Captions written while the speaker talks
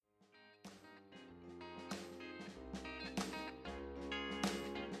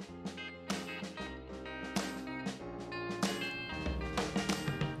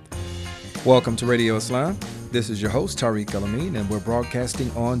Welcome to Radio Islam. This is your host, Tariq El-Amin, and we're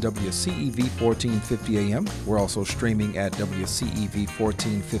broadcasting on WCEV 1450 AM. We're also streaming at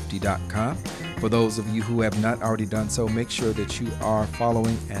WCEV1450.com. For those of you who have not already done so, make sure that you are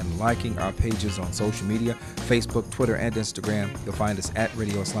following and liking our pages on social media, Facebook, Twitter, and Instagram. You'll find us at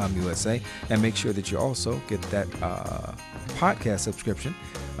Radio Islam USA. And make sure that you also get that podcast subscription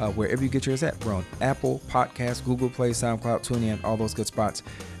wherever you get yours at. We're on Apple Podcasts, Google Play, SoundCloud, TuneIn, all those good spots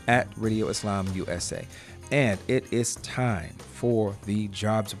at Radio Islam USA. And it is time for the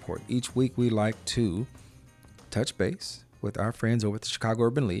Jobs Report. Each week we like to touch base with our friends over at the Chicago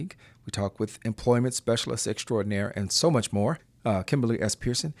Urban League. We talk with employment specialists extraordinaire and so much more. Kimberly S.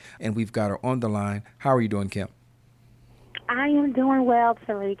 Pearson, and we've got her on the line. How are you doing, Kim? I am doing well,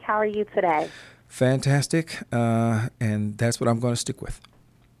 Tariq. How are you today? Fantastic, and that's what I'm going to stick with.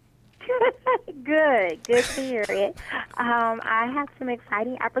 Good to hear it. I have some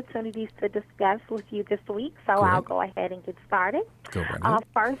exciting opportunities to discuss with you this week, so I'll go ahead and get started. Go right ahead.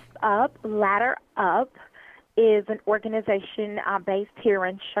 First up, Ladder Up is an organization based here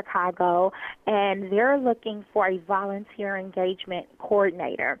in Chicago, and they're looking for a volunteer engagement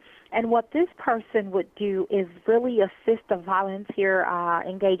coordinator. And what this person would do is really assist a volunteer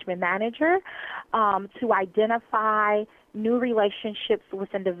engagement manager to identify new relationships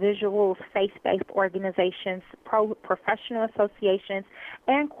with individuals, faith-based organizations, professional associations,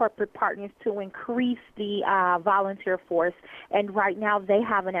 and corporate partners to increase the volunteer force. And right now they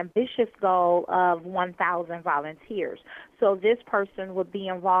have an ambitious goal of 1,000 volunteers. So this person would be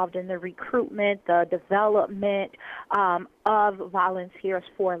involved in the recruitment, the development of volunteers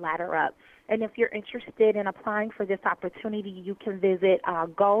for Ladder Up. And if you're interested in applying for this opportunity, you can visit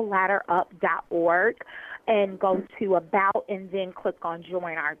goladderup.org and go to About and then click on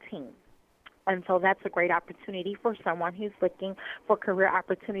Join Our Team. And so that's a great opportunity for someone who's looking for career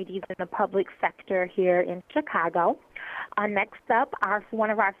opportunities in the public sector here in Chicago. Next up,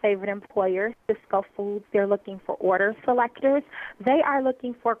 one of our favorite employers, Cisco Foods. They're looking for order selectors. They are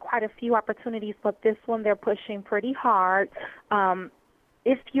looking for quite a few opportunities, but this one they're pushing pretty hard.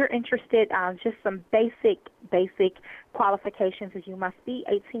 If you're interested, just some basic qualifications is you must be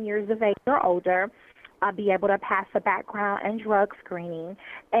 18 years of age or older, be able to pass a background and drug screening.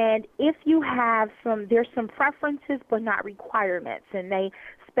 And if you have there's some preferences but not requirements, and they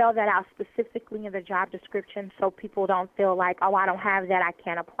spell that out specifically in the job description so people don't feel like, oh, I don't have that, I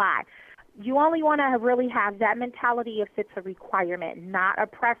can't apply. You only want to really have that mentality if it's a requirement, not a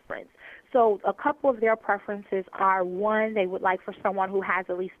preference. So a couple of their preferences are, one, they would like for someone who has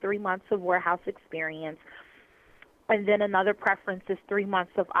at least 3 months of warehouse experience. And then another preference is 3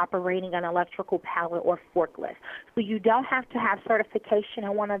 months of operating an electrical pallet or forklift. So you don't have to have certification.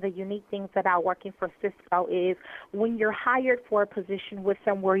 And one of the unique things about working for Cisco is when you're hired for a position with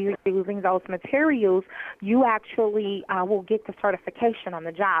them where you're using those materials, you actually will get the certification on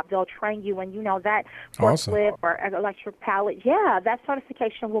the job. They'll train you, and that forklift or electric pallet, that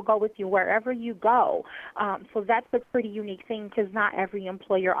certification will go with you wherever you go. So that's a pretty unique thing because not every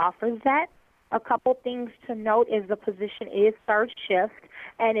employer offers that. A couple things to note is the position is third shift,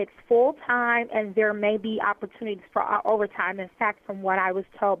 and it's full-time, and there may be opportunities for overtime. In fact, from what I was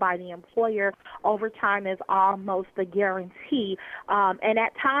told by the employer, overtime is almost a guarantee, and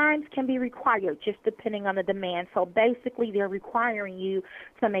at times can be required, just depending on the demand. So basically, they're requiring you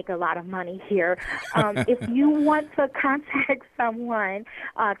to make a lot of money here. If you want to contact someone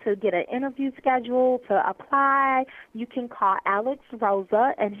to get an interview scheduled, to apply, you can call Alex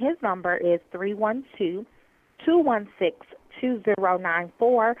Rosa, and his number is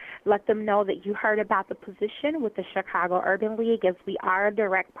 312-216-2094. Let them know that you heard about the position with the Chicago Urban League, as we are a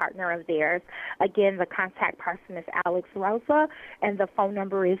direct partner of theirs. Again, the contact person is Alex Rosa, and the phone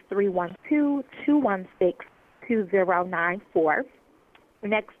number is 312-216-2094.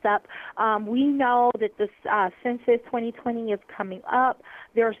 Next up, we know that the Census 2020 is coming up.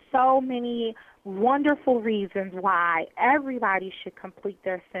 There are so many wonderful reasons why everybody should complete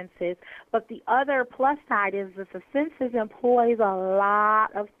their census. But the other plus side is that the census employs a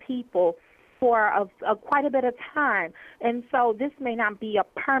lot of people for quite a bit of time. And so this may not be a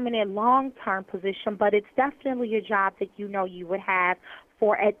permanent long-term position, but it's definitely a job that you would have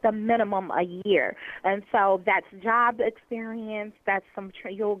for at the minimum a year. And so that's job experience, that's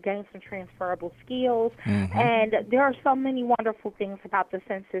you'll gain some transferable skills, and there are so many wonderful things about the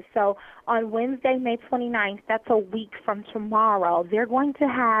census. So on Wednesday, May 29th, that's a week from tomorrow, they're going to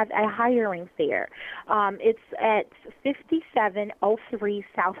have a hiring fair. It's at 5703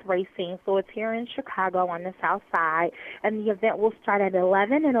 South Racine, so it's here in Chicago on the south side, and the event will start at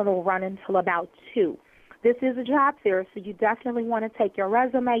 11 and it'll run until about 2. This is a job fair, so you definitely want to take your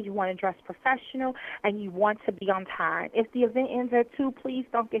resume, you want to dress professional, and you want to be on time. If the event ends at 2, please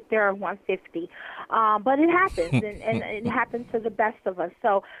don't get there at 1:50. But it happens, and it happens to the best of us.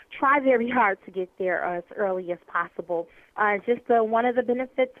 So try very hard to get there as early as possible. One of the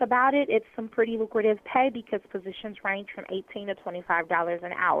benefits about it, it's some pretty lucrative pay because positions range from $18 to $25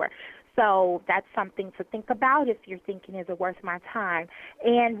 an hour. So that's something to think about if you're thinking, is it worth my time?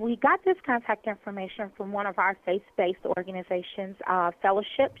 And we got this contact information from one of our faith-based organizations,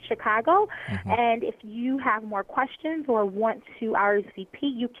 Fellowship Chicago. And if you have more questions or want to RSVP,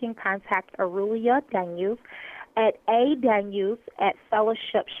 you can contact Aurelia Daniels at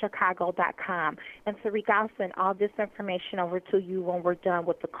adaniels@fellowshipchicago.com. And Tariq, I'll send all this information over to you when we're done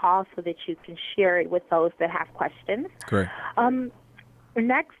with the call so that you can share it with those that have questions. Great.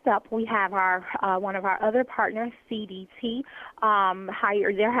 Next up, we have our one of our other partners, CDT.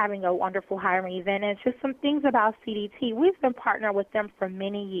 They're having a wonderful hiring event. And just some things about CDT. We've been partnered with them for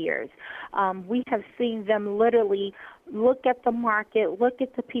many years. We have seen them literally look at the market, look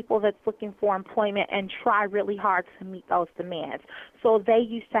at the people that's looking for employment, and try really hard to meet those demands. So they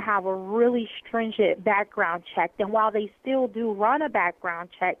used to have a really stringent background check. And while they still do run a background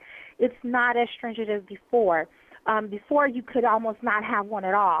check, it's not as stringent as before. Before, you could almost not have one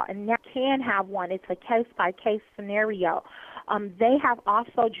at all, and now you can have one. It's a case-by-case scenario. They have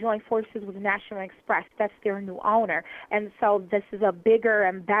also joined forces with National Express. That's their new owner, and so this is a bigger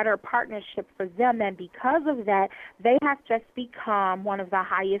and better partnership for them, and because of that, they have just become one of the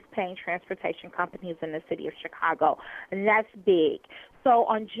highest-paying transportation companies in the city of Chicago, and that's big. So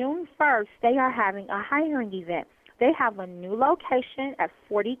on June 1st, they are having a hiring event. They have a new location at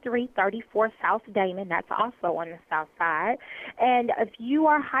 4334 South Damon. That's also on the south side. And if you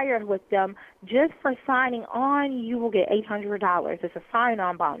are hired with them, just for signing on, you will get $800. It's a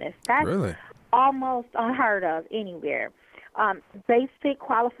sign-on bonus. That's Really? Almost unheard of anywhere. Basic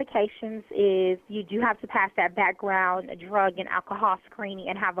qualifications is you do have to pass that background, drug, and alcohol screening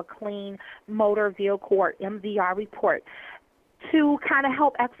and have a clean motor vehicle or MVR report. To kind of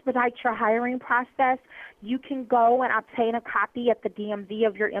help expedite your hiring process, you can go and obtain a copy at the DMV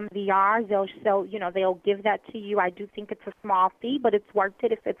of your MVR. They'll give that to you. I do think it's a small fee, but it's worth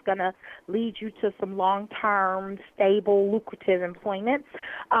it if it's going to lead you to some long-term, stable, lucrative employment.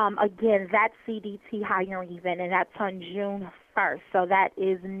 Again, that's CDT hiring event, and that's on June 1st. So that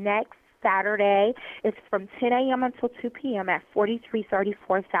is next Saturday. It's from 10 a.m. until 2 p.m. at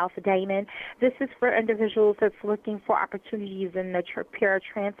 4334 South Damon. This is for individuals that's looking for opportunities in the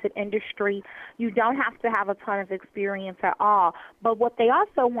paratransit industry. You don't have to have a ton of experience at all. But what they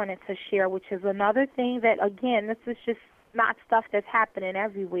also wanted to share, which is another thing that, again, this is just not stuff that's happening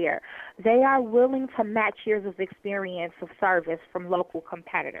everywhere. They are willing to match years of experience of service from local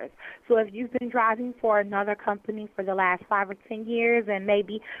competitors. So if you've been driving for another company for the last 5 or 10 years and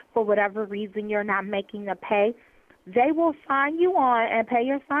maybe for whatever reason you're not making the pay, they will sign you on and pay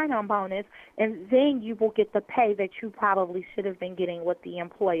your sign-on bonus, and then you will get the pay that you probably should have been getting with the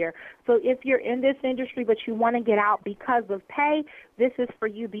employer. So if you're in this industry but you want to get out because of pay, this is for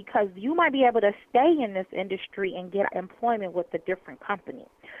you because you might be able to stay in this industry and get employment with a different company.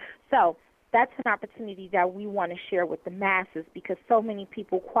 So that's an opportunity that we want to share with the masses because so many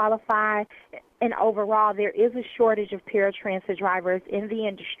people qualify, and overall there is a shortage of paratransit drivers in the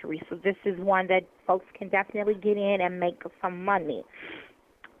industry. So this is one that folks can definitely get in and make some money.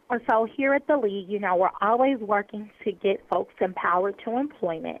 And so here at the League, we're always working to get folks empowered to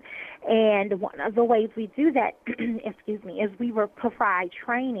employment. And one of the ways we do that, is we provide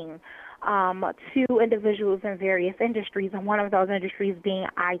training to individuals in various industries, and one of those industries being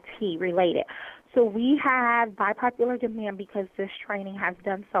IT related. So we have, by popular demand, because this training has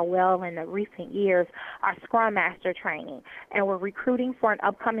done so well in the recent years, our Scrum Master training. And we're recruiting for an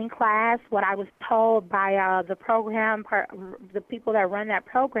upcoming class. What I was told by the people that run that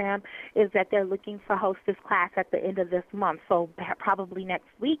program, is that they're looking to host this class at the end of this month, so probably next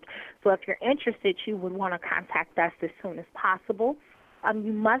week. So if you're interested, you would want to contact us as soon as possible.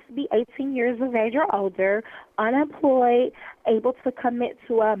 You must be 18 years of age or older, unemployed, able to commit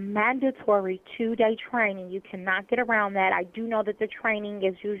to a mandatory 2-day training. You cannot get around that. I do know that the training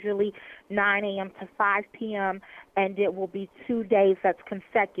is usually 9 a.m. to 5 p.m., and it will be 2 days that's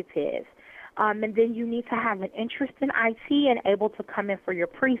consecutive. And then you need to have an interest in IT and able to come in for your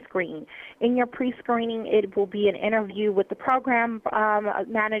pre-screen. In your pre-screening, it will be an interview with the program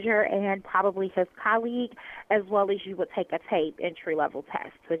manager and probably his colleague, as well as you would take a tape entry-level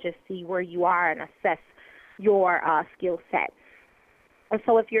test to just see where you are and assess your skill set. And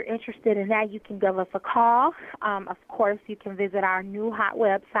so if you're interested in that, you can give us a call. Of course, you can visit our new hot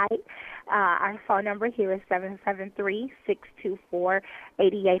website. Our phone number here is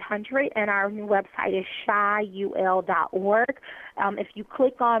 773-624-8800, and our new website is shyul.org. If you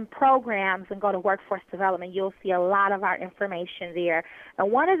click on programs and go to workforce development, you'll see a lot of our information there.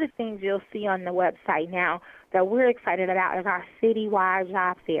 And one of the things you'll see on the website now that we're excited about is our citywide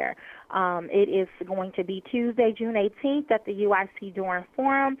job fair. It is going to be Tuesday, June 18th at the UIC Durham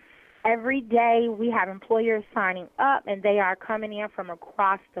Forum. Every day we have employers signing up, and they are coming in from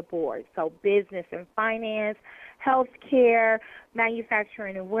across the board. So business and finance, healthcare,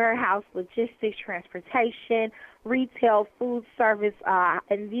 manufacturing and warehouse, logistics, transportation, retail, food service,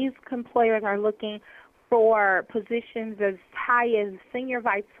 and these employers are looking for positions as high as senior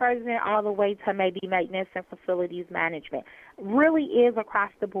vice president all the way to maybe maintenance and facilities management. Really is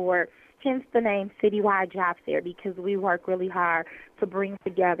across the board, hence the name Citywide Job Fair, because we work really hard to bring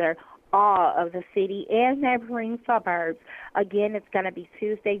together all of the city and neighboring suburbs. Again, it's going to be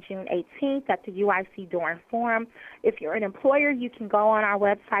Tuesday, June 18th at the UIC Durham Forum. If you're an employer, you can go on our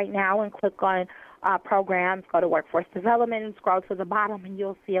website now and click on programs, go to workforce development, and scroll to the bottom, and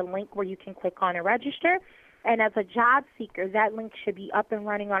you'll see a link where you can click on and register. And as a job seeker, that link should be up and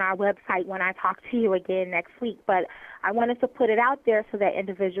running on our website when I talk to you again next week. But I wanted to put it out there so that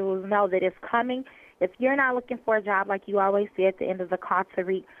individuals know that it's coming. If you're not looking for a job, like you always say at the end of the call,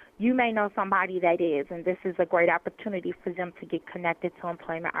 Tariq, you may know somebody that is, and this is a great opportunity for them to get connected to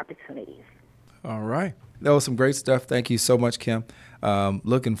employment opportunities. All right. That was some great stuff. Thank you so much, Kim.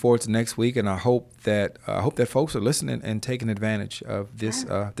 Looking forward to next week, and I hope that folks are listening and taking advantage of this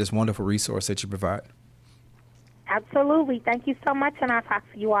this wonderful resource that you provide. Absolutely. Thank you so much, and I'll talk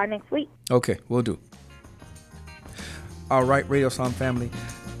to you all next week. Okay, we'll do. All right, Radio Islam family,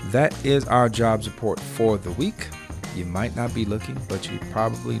 that is our jobs report for the week. You might not be looking, but you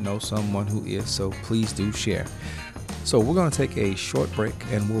probably know someone who is, so please do share. So we're going to take a short break,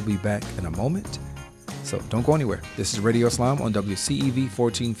 and we'll be back in a moment. So don't go anywhere. This is Radio Islam on WCEV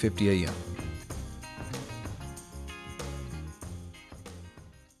 1450 AM.